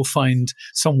 There you'll find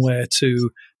somewhere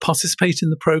to participate in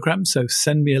the programme, so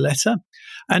send me a letter.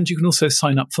 And you can also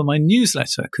sign up for my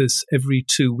newsletter, because every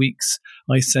 2 weeks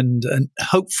I send a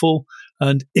hopeful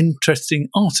and interesting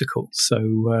article.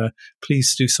 So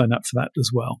please do sign up for that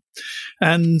as well.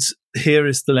 And here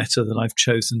is the letter that I've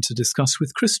chosen to discuss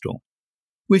with Krystal.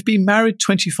 We've been married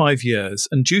 25 years,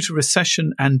 and due to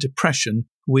recession and depression,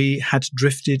 we had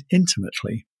drifted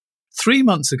intimately. 3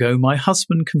 months ago, my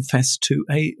husband confessed to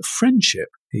a friendship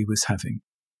he was having.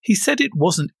 He said it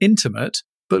wasn't intimate,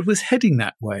 but was heading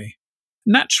that way.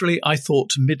 Naturally, I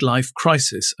thought midlife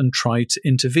crisis and tried to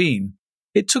intervene.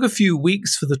 It took a few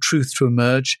weeks for the truth to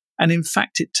emerge, and in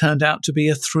fact it turned out to be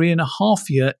a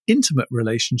 3.5-year intimate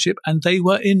relationship, and they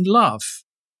were in love.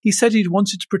 He said he'd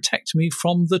wanted to protect me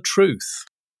from the truth.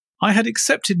 I had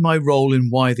accepted my role in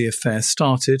why the affair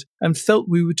started and felt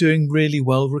we were doing really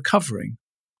well recovering.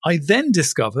 I then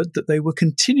discovered that they were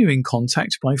continuing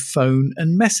contact by phone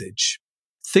and message.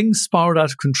 Things spiraled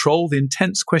out of control. The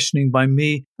intense questioning by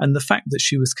me and the fact that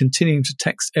she was continuing to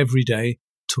text every day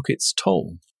took its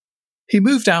toll. He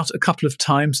moved out a couple of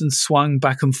times and swung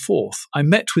back and forth. I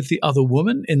met with the other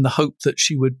woman in the hope that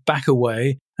she would back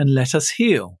away and let us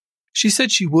heal. She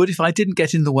said she would if I didn't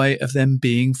get in the way of them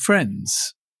being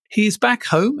friends. He is back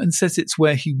home and says it's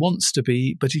where he wants to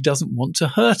be, but he doesn't want to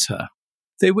hurt her.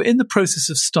 They were in the process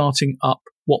of starting up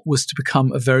what was to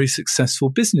become a very successful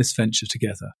business venture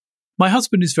together. My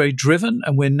husband is very driven,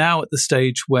 and we're now at the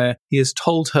stage where he has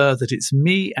told her that it's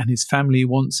me and his family he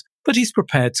wants, but he's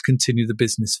prepared to continue the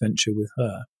business venture with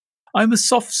her. I'm a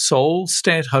soft soul,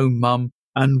 stay-at-home mum,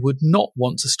 and would not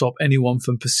want to stop anyone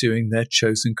from pursuing their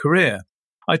chosen career.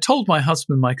 I told my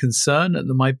husband my concern and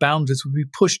that my boundaries would be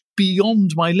pushed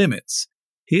beyond my limits.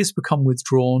 He has become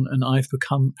withdrawn, and I've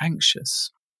become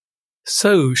anxious.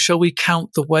 So, shall we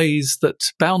count the ways that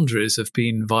boundaries have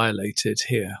been violated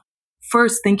here?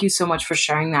 First, thank you so much for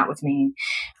sharing that with me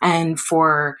and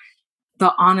for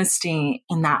the honesty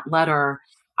in that letter.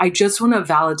 I just want to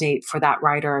validate for that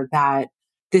writer that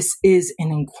this is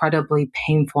an incredibly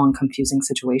painful and confusing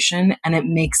situation, and it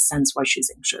makes sense why she's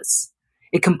anxious.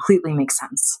 It completely makes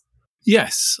sense.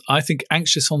 Yes, I think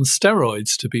anxious on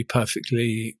steroids, to be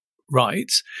perfectly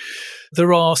right.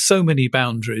 There are so many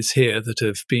boundaries here that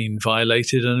have been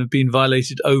violated and have been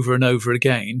violated over and over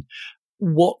again.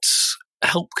 What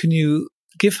help can you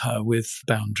give her with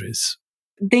boundaries?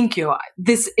 Thank you.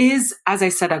 This is, as I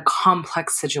said, a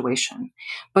complex situation.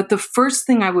 But the first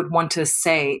thing I would want to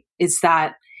say is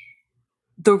that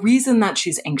the reason that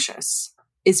she's anxious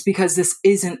is because this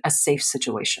isn't a safe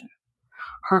situation.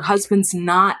 Her husband's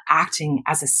not acting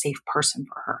as a safe person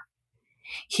for her.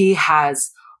 He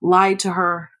has lied to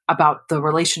her about the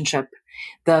relationship.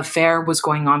 The affair was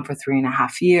going on for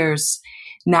 3.5 years.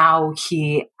 Now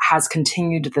he has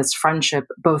continued this friendship.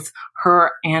 Both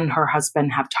her and her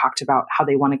husband have talked about how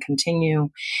they want to continue.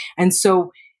 And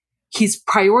so he's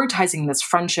prioritizing this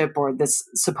friendship or this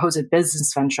supposed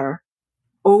business venture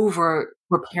over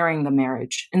repairing the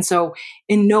marriage. And so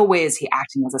in no way is he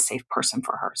acting as a safe person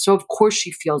for her. So of course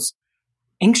she feels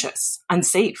anxious,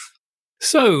 unsafe.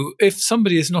 So if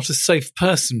somebody is not a safe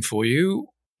person for you,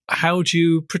 how do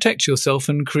you protect yourself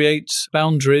and create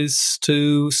boundaries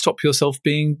to stop yourself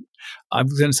being, I'm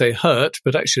going to say hurt,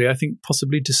 but actually I think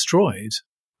possibly destroyed?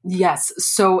 Yes.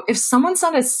 So if someone's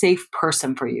not a safe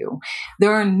person for you,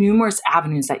 there are numerous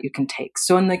avenues that you can take.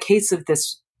 So in the case of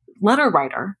this letter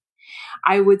writer,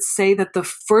 I would say that the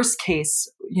first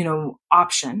case,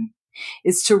 option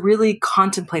is to really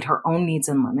contemplate her own needs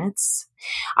and limits.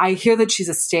 I hear that she's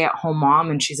a stay-at-home mom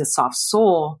and she's a soft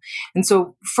soul. And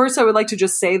so first, I would like to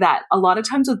just say that a lot of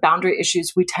times with boundary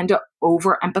issues, we tend to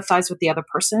over-empathize with the other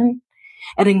person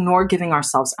and ignore giving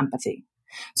ourselves empathy.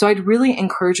 So I'd really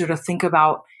encourage her to think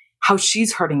about how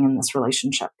she's hurting in this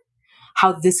relationship,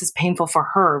 how this is painful for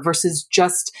her versus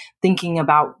just thinking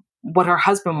about what her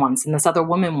husband wants and this other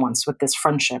woman wants with this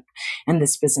friendship and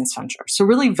this business venture. So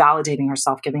really validating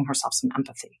herself, giving herself some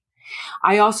empathy.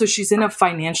 She's in a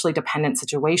financially dependent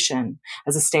situation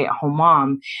as a stay-at-home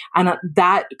mom. And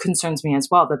that concerns me as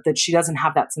well, that she doesn't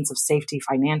have that sense of safety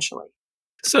financially.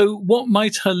 So what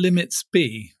might her limits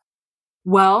be?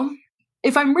 Well,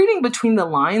 if I'm reading between the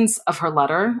lines of her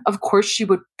letter, of course, she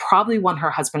would probably want her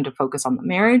husband to focus on the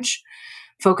marriage,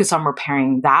 focus on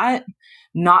repairing that,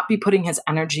 not be putting his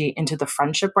energy into the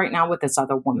friendship right now with this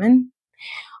other woman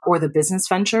or the business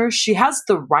venture. She has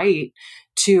the right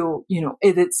to,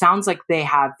 it sounds like they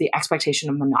have the expectation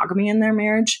of monogamy in their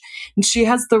marriage. And she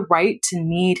has the right to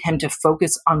need him to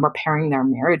focus on repairing their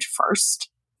marriage first.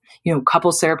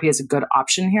 Couples therapy is a good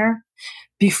option here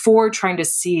before trying to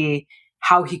see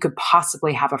how he could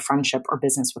possibly have a friendship or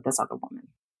business with this other woman.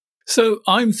 So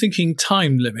I'm thinking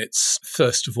time limits,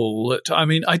 first of all.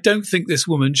 I don't think this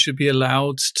woman should be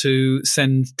allowed to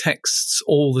send texts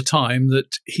all the time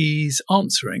that he's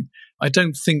answering. I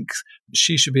don't think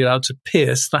she should be allowed to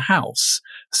pierce the house,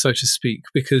 so to speak,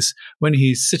 because when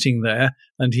he's sitting there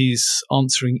and he's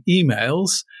answering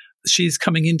emails, she's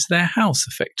coming into their house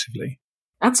effectively.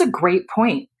 That's a great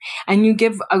point. And you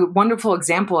give a wonderful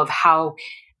example of how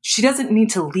she doesn't need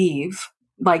to leave.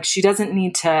 Like, she doesn't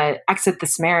need to exit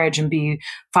this marriage and be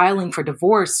filing for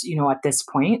divorce, at this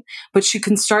point, but she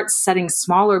can start setting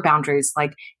smaller boundaries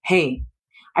like, hey,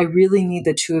 I really need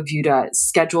the two of you to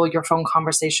schedule your phone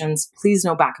conversations. Please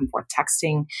no back and forth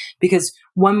texting, because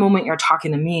one moment you're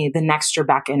talking to me, the next you're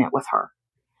back in it with her.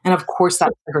 And of course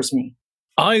that triggers me.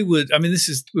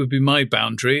 This would be my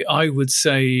boundary. I would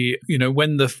say,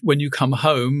 when you come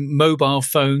home, mobile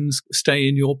phones stay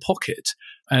in your pocket.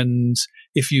 And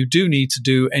if you do need to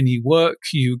do any work,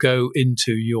 you go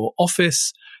into your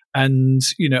office and,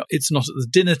 it's not at the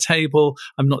dinner table.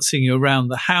 I'm not seeing you around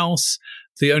the house.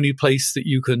 The only place that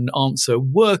you can answer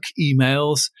work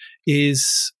emails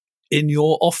is in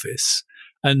your office.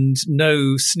 And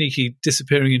no sneaky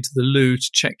disappearing into the loo to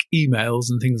check emails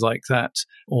and things like that,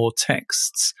 or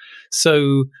texts.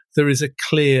 So there is a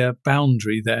clear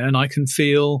boundary there, and I can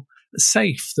feel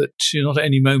safe that you're not at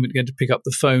any moment going to pick up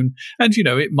the phone. And,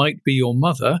 it might be your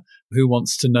mother who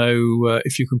wants to know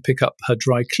if you can pick up her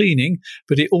dry cleaning,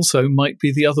 but it also might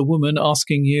be the other woman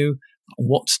asking you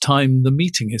what time the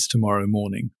meeting is tomorrow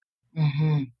morning.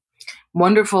 Mm-hmm.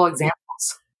 Wonderful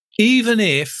examples. Even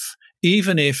if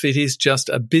it is just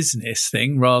a business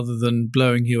thing rather than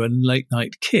blowing you a late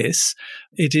night kiss,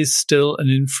 it is still an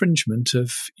infringement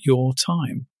of your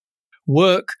time.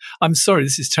 Work, I'm sorry,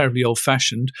 this is terribly old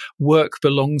fashioned. Work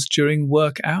belongs during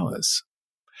work hours.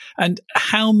 And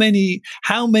how many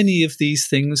of these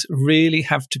things really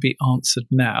have to be answered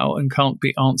now and can't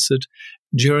be answered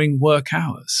during work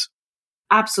hours?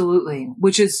 Absolutely.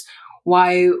 Which is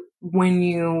why when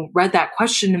you read that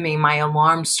question to me, my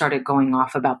alarm started going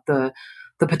off about the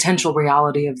potential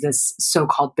reality of this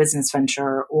so-called business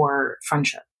venture or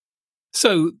friendship.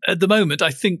 So at the moment, I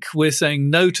think we're saying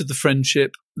no to the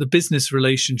friendship. The business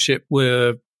relationship,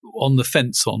 we're on the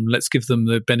fence on. Let's give them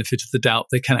the benefit of the doubt.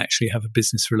 They can actually have a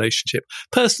business relationship.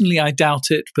 Personally, I doubt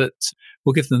it, but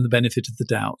we'll give them the benefit of the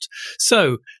doubt.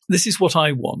 So this is what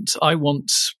I want. I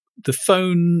want the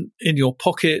phone in your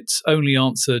pocket, only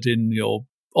answered in your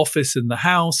office in the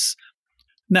house.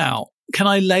 Now, can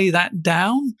I lay that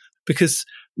down? Because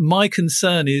my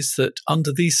concern is that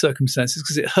under these circumstances,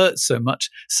 because it hurts so much,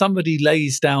 somebody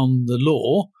lays down the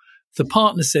law. The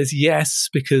partner says yes,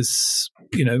 because,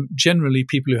 generally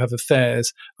people who have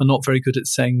affairs are not very good at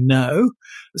saying no.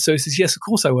 So he says, yes, of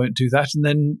course I won't do that. And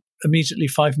then immediately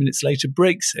 5 minutes later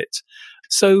breaks it.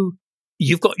 So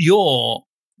you've got your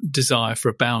desire for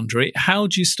a boundary. How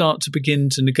do you start to begin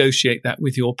to negotiate that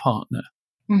with your partner?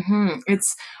 Mm-hmm.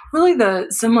 It's really the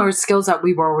similar skills that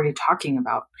we were already talking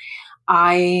about.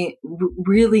 I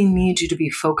really need you to be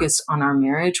focused on our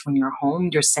marriage when you're home.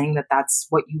 You're saying that that's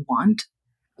what you want.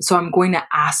 So I'm going to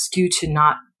ask you to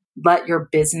not let your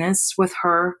business with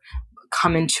her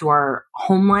come into our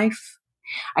home life.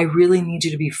 I really need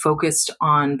you to be focused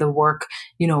on the work,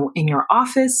 in your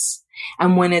office.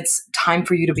 And when it's time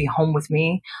for you to be home with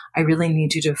me, I really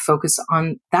need you to focus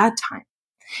on that time.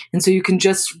 And so you can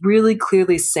just really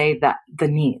clearly say that the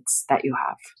needs that you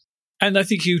have. And I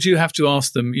think you do have to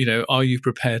ask them, are you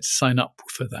prepared to sign up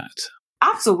for that?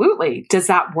 Absolutely. Does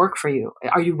that work for you?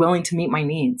 Are you willing to meet my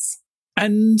needs?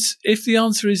 And if the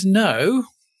answer is no,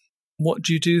 what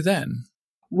do you do then?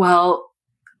 Well,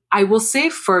 I will say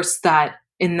first that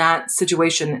in that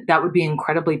situation, that would be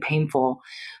incredibly painful,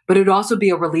 but it would also be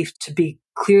a relief to be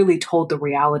clearly told the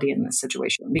reality in this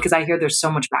situation, because I hear there's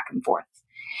so much back and forth.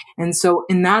 And so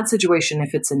in that situation,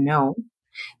 if it's a no,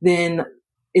 then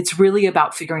it's really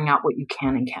about figuring out what you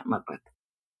can and can't live with.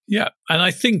 Yeah. And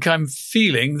I think I'm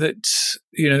feeling that,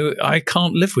 I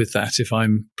can't live with that if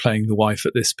I'm playing the wife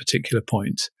at this particular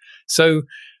point. So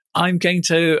I'm going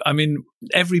to,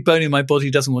 every bone in my body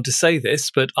doesn't want to say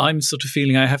this, but I'm sort of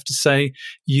feeling I have to say,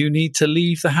 you need to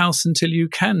leave the house until you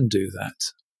can do that.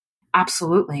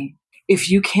 Absolutely. If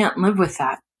you can't live with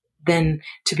that, then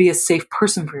to be a safe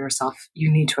person for yourself, you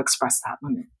need to express that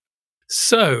limit.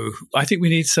 So I think we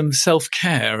need some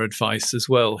self-care advice as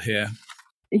well here.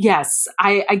 Yes.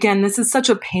 Again, this is such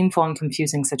a painful and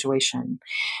confusing situation.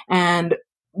 And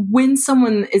when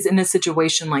someone is in a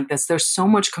situation like this, there's so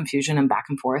much confusion and back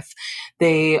and forth.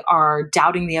 They are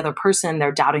doubting the other person.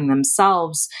 They're doubting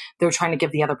themselves. They're trying to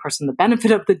give the other person the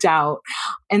benefit of the doubt.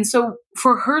 And so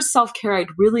for her self-care,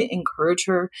 I'd really encourage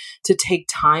her to take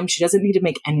time. She doesn't need to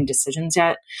make any decisions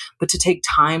yet, but to take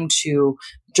time to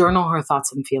journal her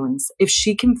thoughts and feelings. If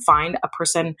she can find a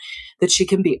person that she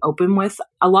can be open with,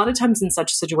 a lot of times in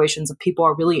such situations, people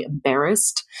are really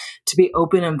embarrassed to be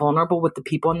open and vulnerable with the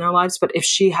people in their lives. But if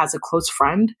she has a close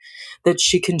friend that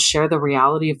she can share the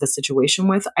reality of the situation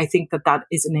with, I think that that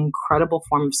is an incredible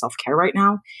form of self-care right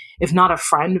now. If not a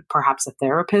friend, perhaps a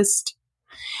therapist.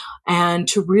 And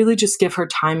to really just give her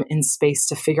time and space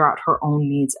to figure out her own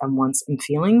needs and wants and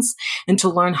feelings and to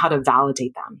learn how to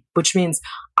validate them, which means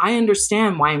I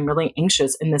understand why I'm really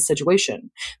anxious in this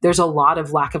situation. There's a lot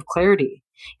of lack of clarity.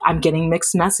 I'm getting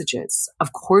mixed messages.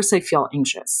 Of course, I feel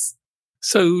anxious.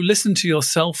 So listen to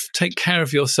yourself, take care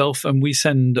of yourself, and we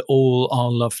send all our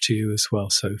love to you as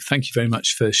well. So thank you very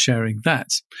much for sharing that.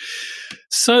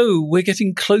 So we're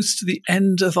getting close to the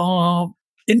end of our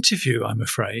interview, I'm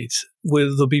afraid.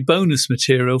 There'll be bonus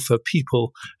material for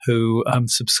people who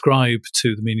subscribe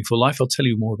to The Meaningful Life. I'll tell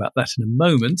you more about that in a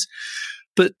moment.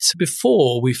 But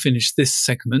before we finish this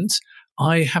segment,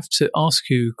 I have to ask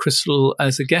you, Krystal,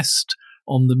 as a guest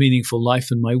on The Meaningful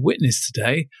Life and my witness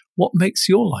today, what makes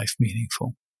your life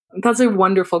meaningful? That's a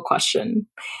wonderful question.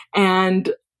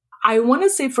 And I want to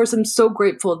say first, I'm so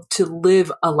grateful to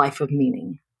live a life of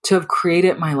meaning, to have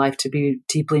created my life to be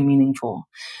deeply meaningful.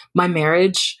 My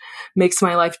marriage makes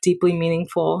my life deeply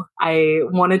meaningful. I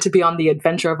wanted to be on the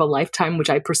adventure of a lifetime, which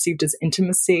I perceived as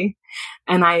intimacy.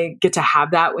 And I get to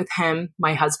have that with him,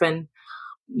 my husband,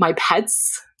 my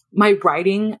pets, my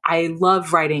writing. I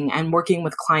love writing and working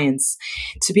with clients.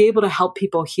 To be able to help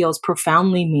people heal is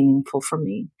profoundly meaningful for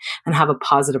me and have a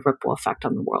positive ripple effect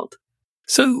on the world.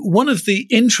 So one of the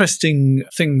interesting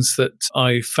things that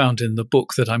I found in the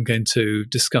book that I'm going to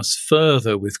discuss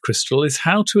further with Krystal is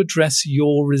how to address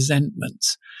your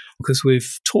resentment, because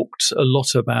we've talked a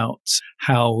lot about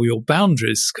how your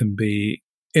boundaries can be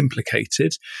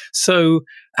implicated. So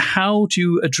how do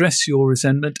you address your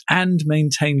resentment and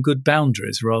maintain good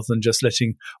boundaries rather than just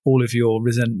letting all of your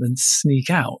resentment sneak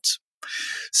out?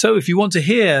 So if you want to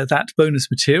hear that bonus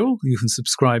material, you can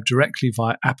subscribe directly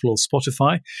via Apple or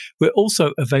Spotify. We're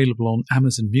also available on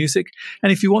Amazon Music.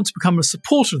 And if you want to become a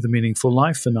supporter of The Meaningful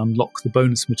Life and unlock the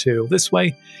bonus material this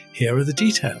way, here are the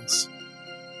details.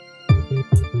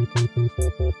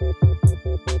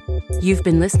 You've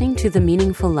been listening to The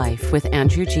Meaningful Life with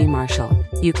Andrew G. Marshall.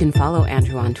 You can follow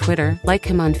Andrew on Twitter, like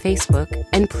him on Facebook,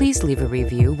 and please leave a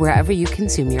review wherever you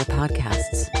consume your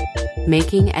podcasts.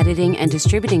 Making, editing, and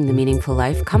distributing The Meaningful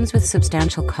Life comes with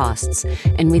substantial costs,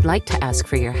 and we'd like to ask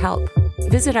for your help.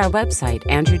 Visit our website,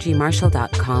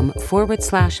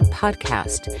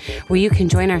 andrewgmarshall.com/podcast, where you can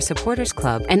join our supporters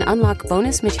club and unlock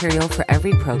bonus material for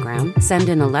every program, send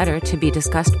in a letter to be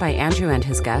discussed by Andrew and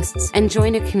his guests, and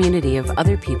join a community of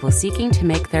other people seeking to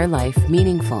make their life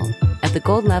meaningful. At the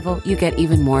gold level, you get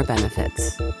even more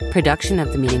benefits. Production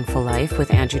of The Meaningful Life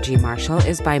with Andrew G. Marshall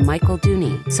is by Michael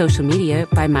Dooney. Social media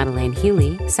by Madeleine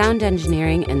Healy. Sound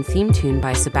engineering and theme tune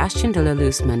by Sebastian de la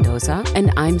Luz Mendoza.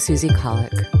 And I'm Susie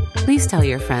Colick. Please tell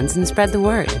your friends and spread the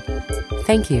word.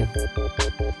 Thank you.